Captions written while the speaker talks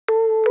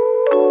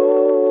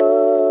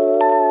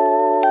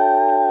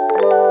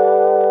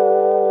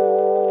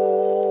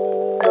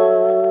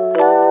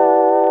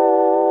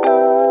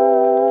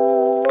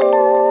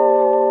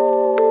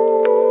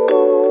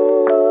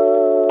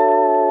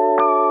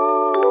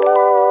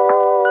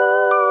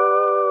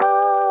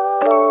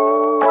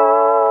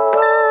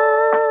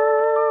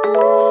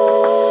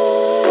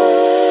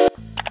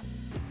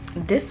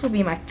this will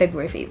be my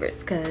February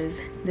favorites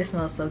because this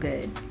smells so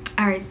good.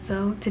 Alright,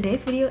 so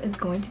today's video is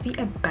going to be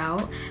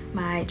about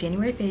my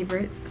January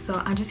favorites. So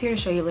I'm just here to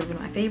show you a little bit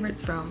of my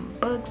favorites, from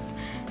books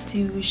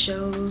to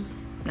shows,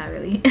 not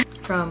really,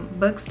 from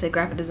books to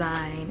graphic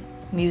design,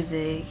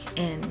 music,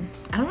 and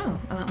I don't know,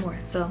 a lot more.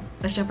 So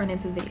let's jump right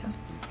into the video.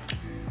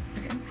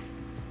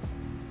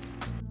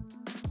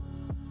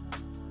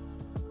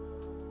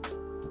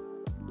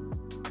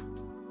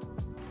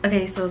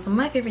 Okay, so some of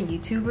my favorite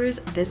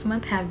YouTubers this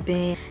month have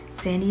been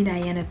Sandy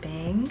Diana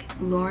Bang,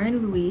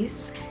 Lauren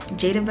Louise,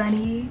 Jada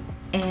Bunny,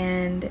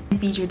 and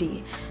Feature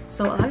D.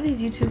 So a lot of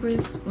these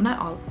YouTubers, well, not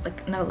all,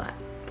 like not a lot,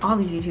 all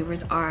these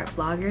YouTubers are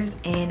vloggers,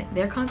 and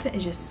their content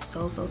is just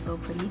so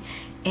pretty,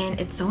 and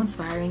it's so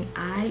inspiring.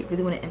 I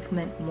really want to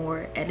implement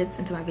more edits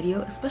into my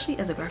video, especially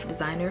as a graphic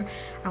designer.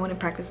 I want to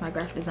practice my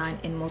graphic design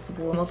in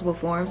multiple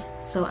forms.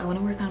 So I want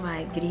to work on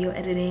my video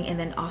editing and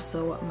then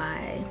also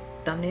my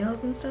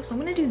thumbnails and stuff. So I'm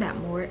gonna do that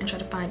more and try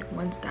to find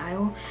one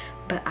style.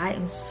 But I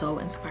am so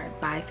inspired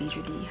by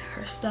Feature D.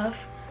 Her stuff,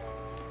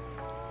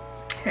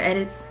 her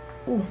edits,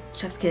 ooh,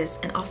 chef's kiss.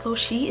 And also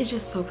she is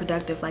just so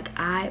productive. Like,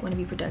 I want to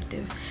be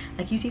productive.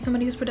 Like, you see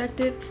somebody who's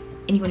productive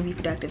and you want to be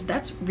productive.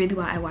 That's really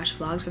why I watch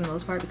vlogs for the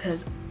most part,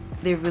 because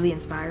they're really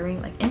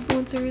inspiring. Like,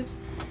 influencers,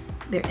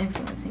 they're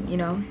influencing, you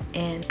know,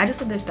 and I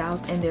just love their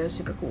styles and they're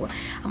super cool.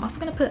 I'm also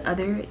gonna put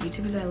other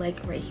YouTubers I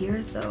like right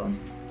here, so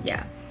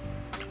yeah,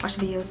 watch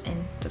the videos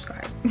and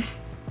subscribe.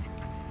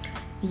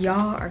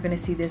 Y'all are gonna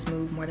see this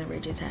move more than Ray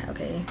just had,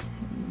 okay?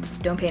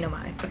 Don't pay no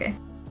mind, okay?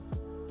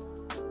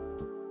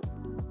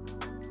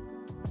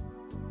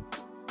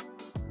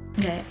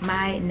 Okay,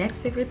 my next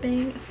favorite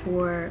thing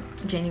for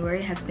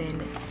January has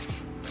been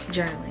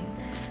journaling.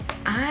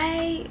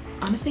 I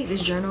honestly,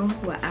 this journal,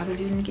 what I was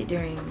using it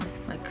during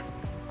like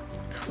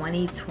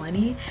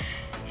 2020,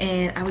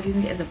 and I was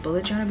using it as a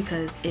bullet journal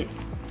because it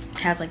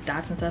has like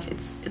dots and stuff.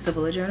 It's a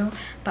bullet journal,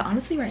 but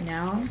honestly right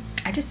now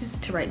I just use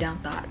it to write down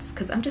thoughts,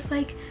 because I'm just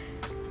like,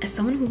 as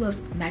someone who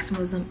loves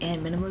maximalism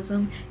and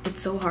minimalism,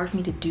 it's so hard for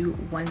me to do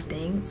one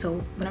thing.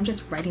 So when I'm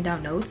just writing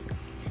down notes,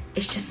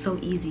 it's just so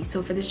easy.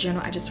 So for this journal,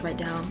 I just write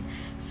down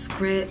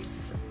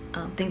scripts,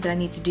 things that I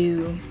need to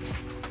do,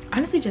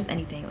 honestly just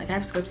anything. Like, I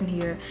have scripts in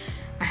here,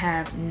 I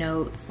have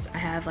notes, I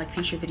have like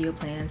future video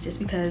plans, just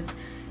because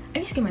I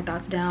need to get my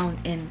thoughts down.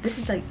 And this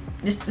is like,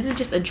 this is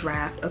just a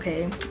draft,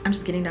 okay? I'm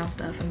just getting down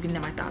stuff, I'm getting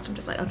down my thoughts. I'm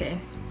just like, okay,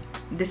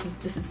 this is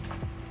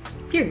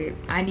period.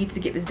 I need to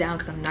get this down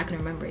because I'm not gonna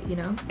remember it, you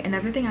know?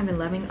 Another thing I've been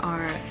loving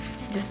are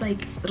just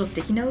like little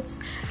sticky notes,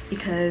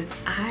 because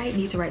I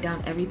need to write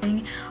down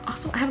everything.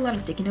 Also, I have a lot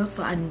of sticky notes,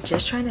 so I'm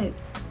just trying to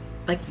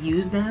like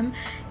use them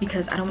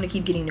because I don't want to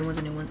keep getting new ones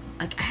and new ones.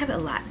 Like, I have a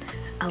lot.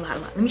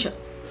 Let me show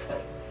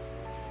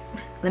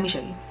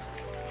you.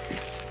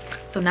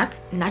 So not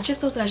just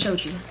those that I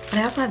showed you, but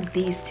I also have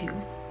these two.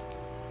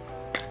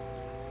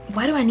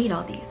 Why do I need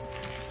all these?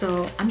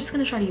 So I'm just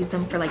gonna try to use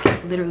them for like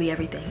literally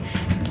everything.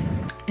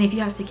 And if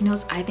you have sticky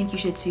notes, I think you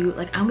should too.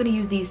 Like, I'm gonna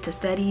use these to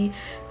study,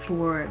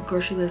 for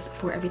grocery lists,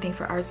 for everything,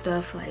 for art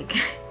stuff, like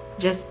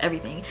just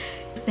everything.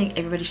 I just think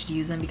everybody should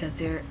use them because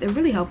they're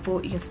really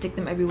helpful. You can stick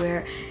them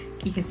everywhere.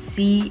 You can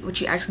see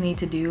what you actually need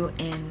to do,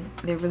 and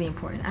they're really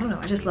important. I don't know,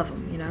 I just love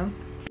them, you know?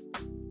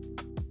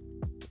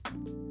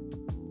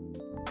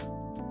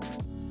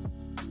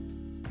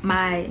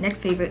 My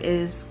next favorite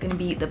is gonna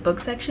be the book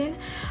section.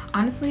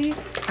 Honestly,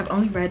 I've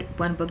only read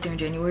one book during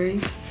January.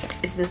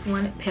 It's this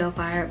one, Pale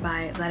Fire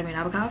by Vladimir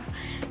Nabokov,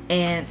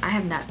 and I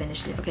have not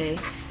finished it, okay?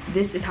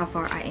 This is how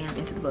far I am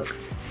into the book.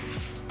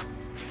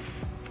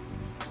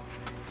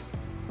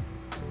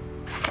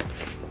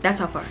 That's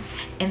how far.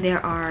 And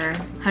there are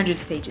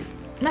hundreds of pages.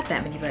 Not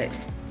that many, but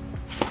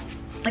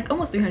like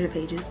almost 300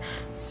 pages.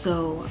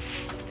 So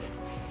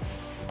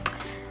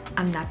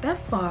I'm not that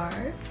far,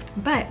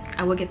 but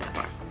I will get that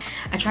far.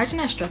 I tried to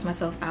not stress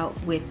myself out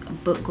with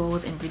book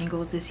goals and reading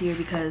goals this year,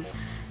 because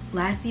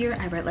last year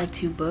I read like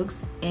 2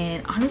 books,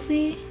 and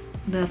honestly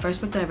the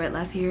first book that I read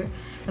last year,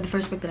 or the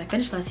first book that I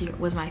finished last year,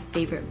 was my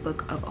favorite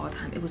book of all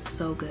time. It was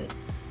so good.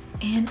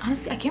 And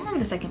honestly, I can't remember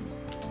the second.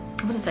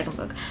 What was the second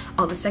book?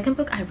 Oh, the second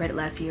book I read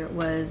last year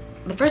was,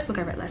 the first book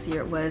I read last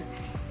year was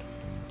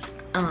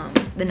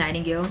The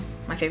Nightingale,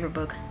 my favorite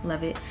book,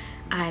 love it.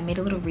 I made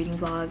a little reading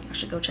vlog, y'all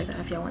should go check that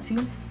out if y'all want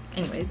to.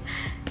 Anyways,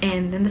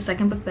 and then the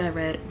second book that I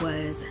read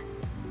was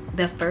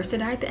The First to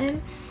Die at the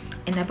End,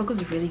 and that book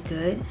was really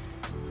good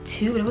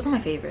too, but it wasn't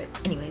my favorite.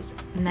 Anyways,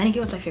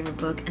 Nightingale was my favorite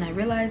book, and I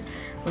realized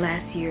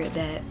last year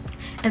that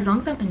as long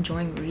as I'm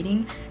enjoying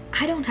reading,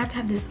 I don't have to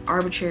have this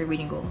arbitrary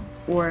reading goal,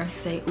 or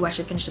say, oh, I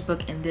should finish the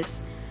book in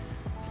this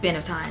span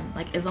of time.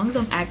 Like, as long as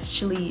I'm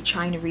actually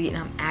trying to read and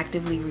I'm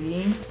actively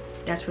reading,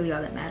 that's really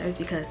all that matters,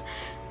 because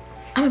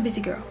I'm a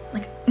busy girl.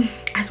 Like,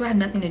 I swear I have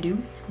nothing to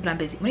do, but I'm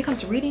busy. When it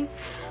comes to reading,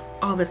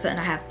 all of a sudden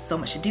I have so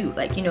much to do.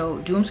 Like, you know,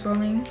 doom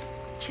scrolling,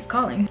 she's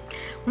calling.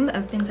 One of the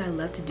other things I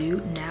love to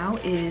do now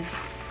is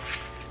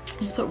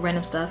just put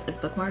random stuff as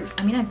bookmarks.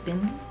 I mean, I've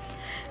been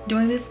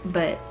doing this,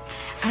 but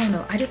I don't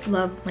know, I just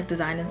love like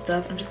design and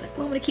stuff. I'm just like,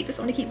 well, I want to keep this,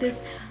 I want to keep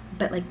this.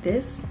 But like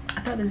this,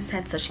 I thought that this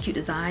had such cute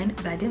design,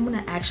 but I didn't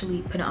want to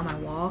actually put it on my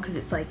wall because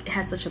it's like, it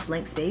has such a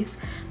blank space.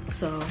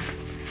 So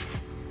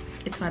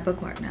it's my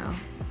bookmark now,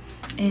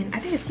 and I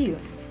think it's cute.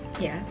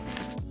 Yeah.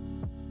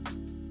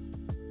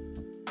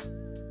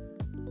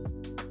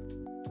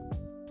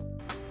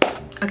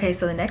 Okay,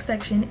 so the next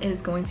section is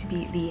going to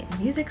be the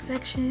music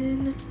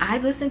section.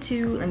 I've listened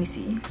to, let me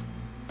see,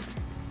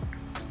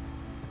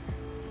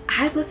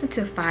 I've listened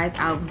to 5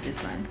 albums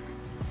this month.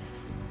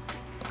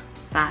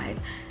 5.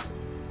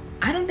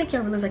 I don't think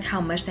y'all realize like how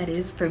much that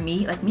is for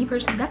me. Like me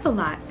personally, that's a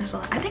lot. That's a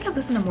lot. I think I've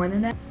listened to more than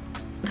that.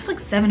 That's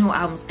like 7 whole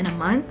albums in a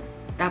month.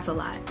 That's a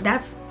lot.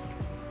 That's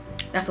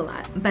a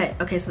lot.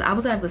 But okay, so the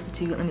albums that I've listened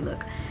to, let me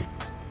look.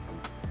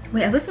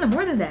 Wait, I've listened to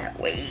more than that.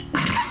 Wait.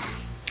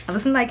 I've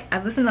listened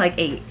to like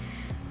 8.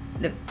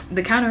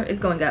 The counter is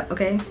going up,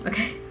 okay?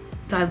 Okay.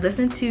 So I've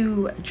listened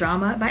to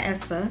Drama by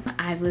aespa.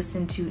 I've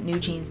listened to New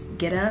Jeans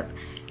Get Up,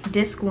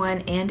 Disc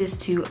 1 and Disc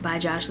 2 by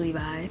Josh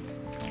Levi,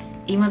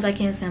 Even As I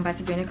Can't Stand by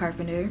Sabrina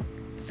Carpenter,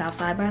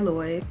 Southside by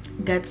Lloyd,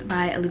 Guts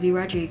by Olivia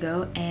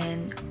Rodrigo,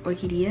 and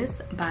Orquídeas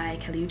by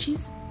Kelly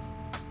Uchis.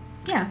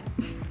 Yeah.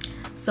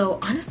 So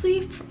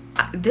honestly,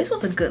 this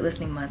was a good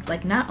listening month.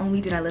 Like not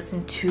only did I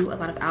listen to a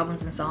lot of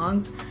albums and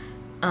songs,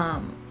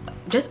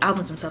 just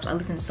albums themselves, I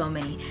listened to so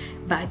many,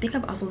 but I think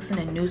I've also listened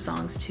to new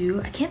songs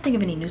too. I can't think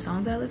of any new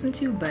songs that I listened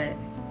to, but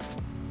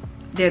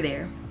they're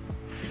there.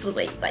 This was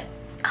like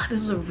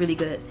this was a really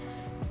good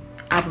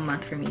album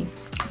month for me.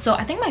 So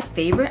I think my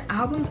favorite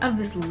albums out of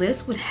this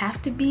list would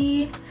have to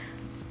be,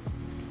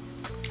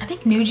 I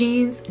think New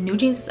Jeans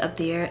is up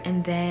there,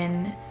 and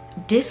then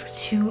Disc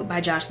 2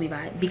 by Josh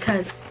Levi,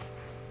 because,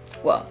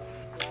 well,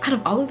 out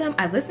of all of them,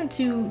 I listened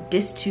to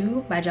Disc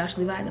 2 by Josh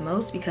Levi the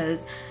most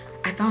because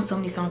I found so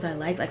many songs that I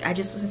like. Like I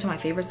just listened to my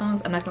favorite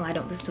songs. I'm not gonna lie, I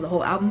don't listen to the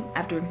whole album.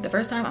 After the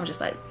first time, I was just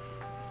like,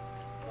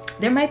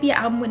 there might be an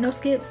album with no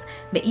skips,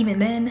 but even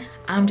then,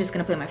 I'm just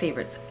gonna play my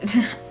favorites.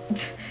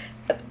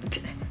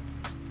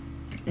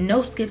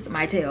 No skips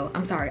my tail.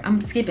 I'm sorry, I'm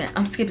skipping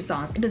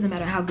songs. It doesn't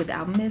matter how good the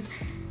album is.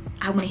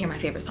 I want to hear my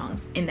favorite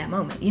songs in that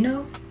moment, you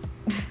know?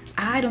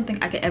 I don't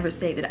think I could ever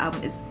say that the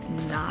album is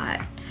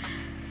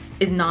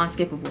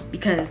non-skippable,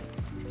 because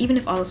even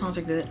if all the songs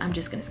are good, I'm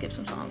just gonna skip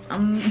some songs.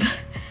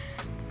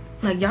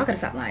 Like, y'all gotta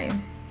stop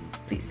lying,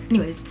 please.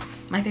 Anyways,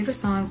 my favorite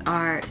songs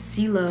are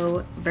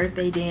CeeLo,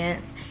 Birthday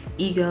Dance,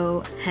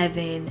 Ego,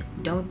 Heaven,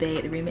 Don't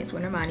They, the remix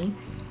with Normani,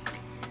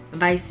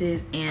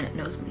 Vices, and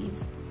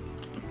Nosebleeds.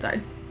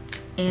 Sorry.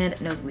 And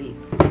Nosebleed.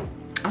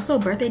 Also,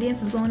 Birthday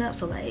Dance is blowing up,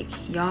 so like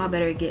y'all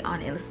better get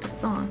on and listen to the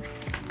song.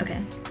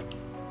 Okay.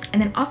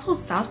 And then also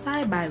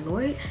Southside by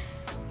Lloyd.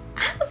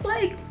 I was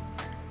like,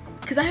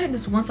 because I heard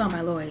this one song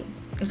by Lloyd.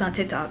 It was on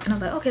TikTok, and I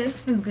was like, okay,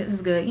 this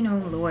is good. You know,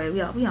 Lloyd, we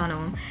all know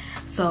him.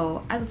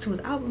 So I listened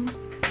to his album.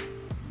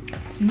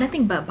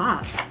 Nothing but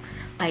bops.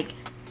 Like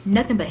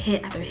nothing but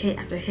hit after hit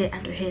after hit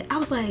after hit. I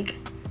was like,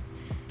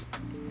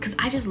 because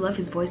I just love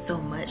his voice so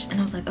much, and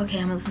I was like, okay,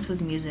 I'm gonna listen to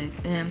his music.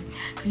 And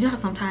because you know how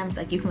sometimes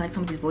like you can like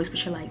somebody's voice,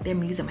 but you're like, their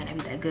music might not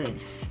be that good.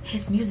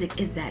 His music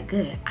is that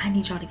good. I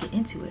need y'all to get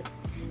into it.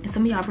 And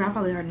some of y'all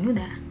probably already knew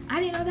that. I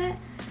didn't know that.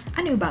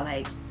 I knew about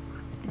like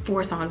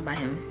 4 songs by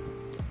him,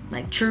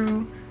 like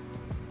True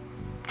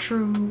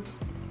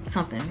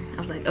something. I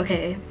was like,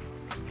 okay,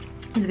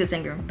 he's a good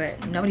singer,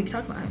 but nobody be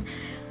talking about him.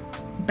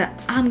 But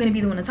I'm gonna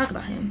be the one to talk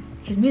about him.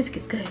 His music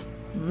is good.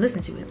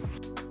 Listen to it.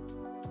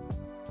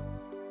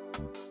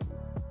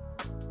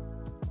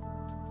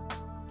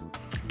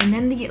 And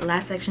then the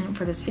last section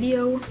for this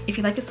video, if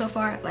you like it so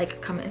far,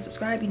 like, comment, and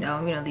subscribe. You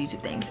know the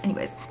YouTube things.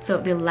 Anyways, so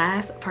the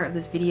last part of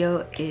this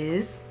video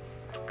is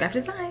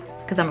graphic design,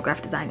 because I'm a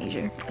graphic design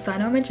major. So I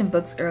know I mentioned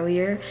books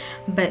earlier,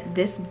 but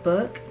this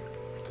book,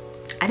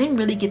 I didn't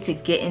really get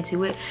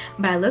into it,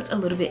 but I looked a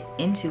little bit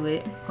into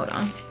it. Hold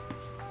on.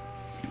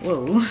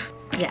 Whoa.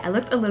 Yeah, I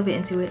looked a little bit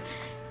into it,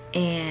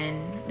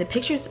 and the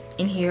pictures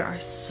in here are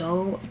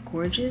so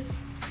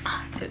gorgeous.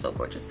 They're so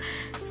gorgeous.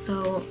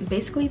 So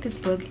basically this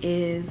book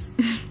is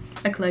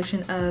a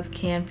collection of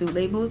canned food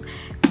labels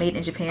made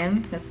in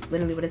Japan. That's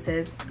literally what it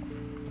says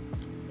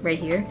right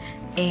here.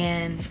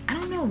 And I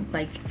don't know,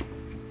 like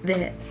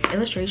the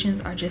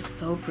illustrations are just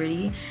so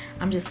pretty.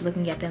 I'm just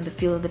looking at them, the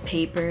feel of the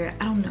paper.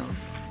 I don't know.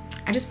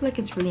 I just feel like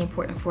it's really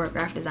important for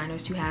graphic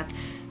designers to have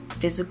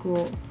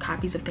physical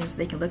copies of things that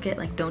they can look at.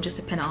 Like, don't just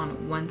depend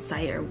on one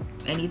site or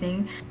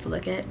anything to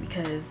look at,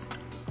 because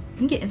you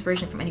can get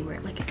inspiration from anywhere.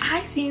 Like,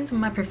 I seen some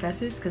of my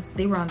professors, because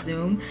they were on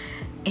Zoom,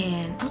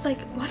 and I was like,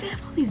 why do they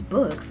have all these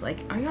books? Like,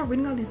 are y'all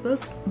reading all these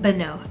books? But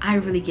no, I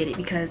really get it,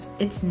 because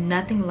it's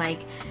nothing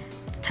like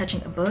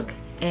touching a book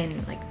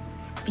and like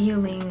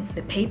feeling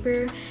the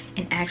paper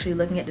and actually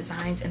looking at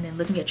designs, and then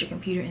looking at your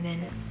computer, and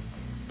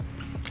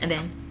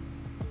then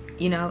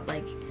you know,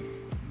 like,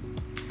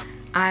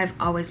 I've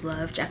always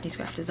loved Japanese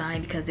graphic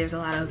design because there's a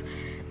lot of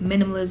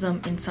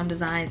minimalism in some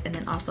designs, and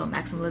then also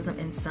maximalism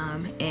in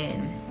some.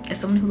 And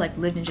as someone who like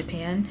lived in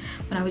Japan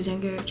when I was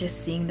younger,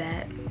 just seeing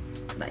that,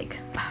 like,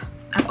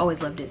 I've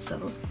always loved it.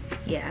 So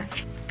yeah.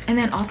 And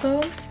then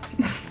also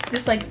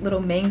this like little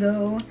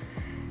mango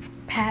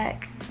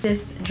pack,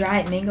 this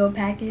dried mango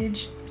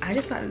package. I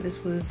just thought that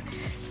this was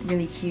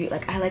really cute.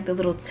 Like I like the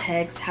little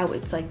text, how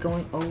it's like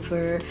going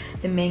over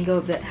the mango,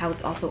 that how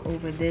it's also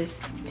over this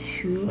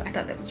too. I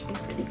thought that was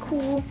really, really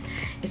cool.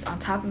 It's on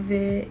top of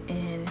it,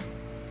 and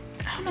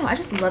I don't know, I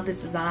just love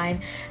this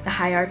design. The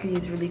hierarchy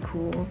is really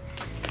cool.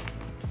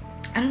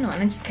 I don't know,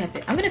 and I just kept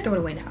it. I'm gonna throw it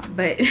away now,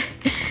 but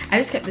I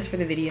just kept this for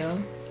the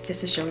video,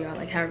 just to show y'all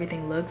like how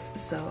everything looks.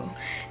 So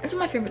that's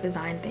my favorite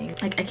design thing.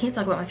 Like I can't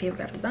talk about my favorite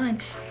graphic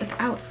design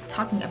without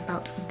talking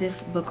about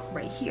this book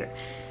right here.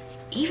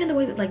 Even the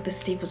way that like the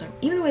staples are,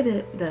 even the way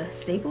that the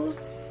staples,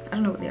 I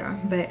don't know what they are,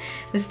 but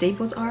the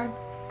staples are,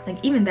 like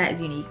even that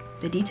is unique.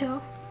 The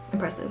detail,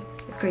 impressive.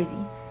 It's crazy.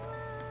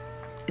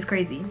 It's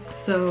crazy.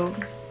 So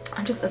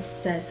I'm just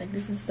obsessed. Like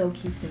this is so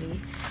cute to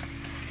me.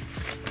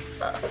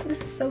 Oh,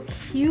 this is so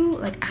cute.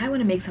 Like I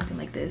want to make something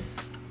like this.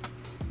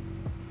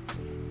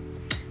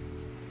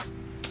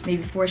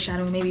 Maybe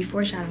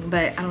foreshadowing,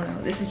 but I don't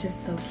know. This is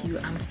just so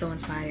cute. I'm so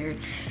inspired,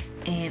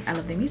 and I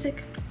love the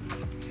music.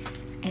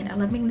 And I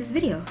love making this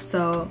video.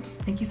 So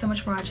thank you so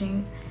much for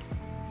watching.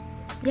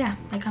 Yeah,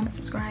 like, comment,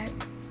 subscribe.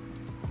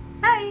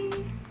 Bye.